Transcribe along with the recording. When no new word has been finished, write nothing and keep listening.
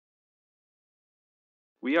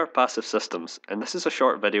We are Passive Systems, and this is a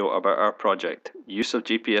short video about our project, Use of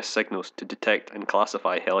GPS Signals to Detect and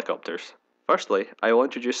Classify Helicopters. Firstly, I will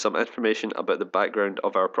introduce some information about the background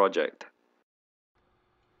of our project.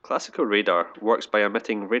 Classical radar works by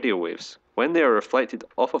emitting radio waves. When they are reflected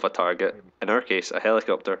off of a target, in our case a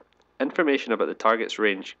helicopter, information about the target's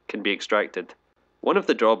range can be extracted. One of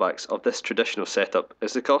the drawbacks of this traditional setup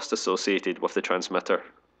is the cost associated with the transmitter.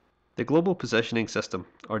 The Global Positioning System,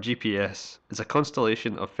 or GPS, is a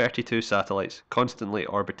constellation of 32 satellites constantly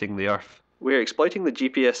orbiting the Earth. We are exploiting the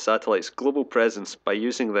GPS satellites' global presence by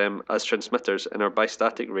using them as transmitters in our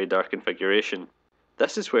bistatic radar configuration.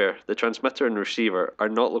 This is where the transmitter and receiver are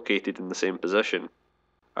not located in the same position.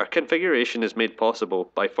 Our configuration is made possible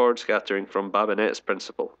by forward scattering from Babinet's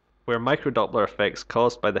principle, where micro-doppler effects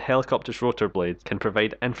caused by the helicopter's rotor blades can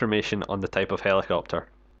provide information on the type of helicopter.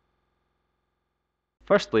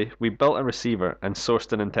 Firstly, we built a receiver and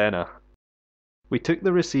sourced an antenna. We took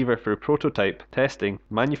the receiver through prototype, testing,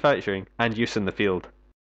 manufacturing, and use in the field.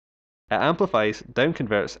 It amplifies,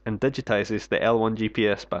 downconverts, and digitizes the L1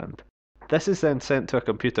 GPS band. This is then sent to a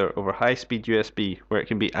computer over high-speed USB where it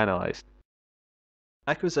can be analyzed.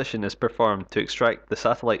 Acquisition is performed to extract the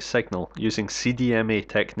satellite signal using CDMA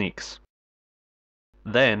techniques.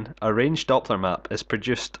 Then, a range Doppler map is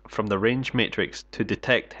produced from the range matrix to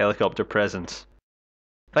detect helicopter presence.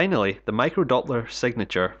 Finally, the micro-Doppler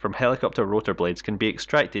signature from helicopter rotor blades can be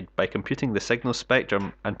extracted by computing the signal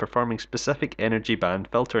spectrum and performing specific energy band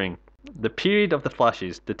filtering. The period of the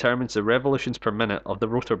flashes determines the revolutions per minute of the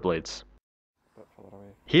rotor blades.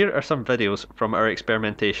 Here are some videos from our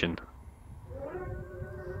experimentation.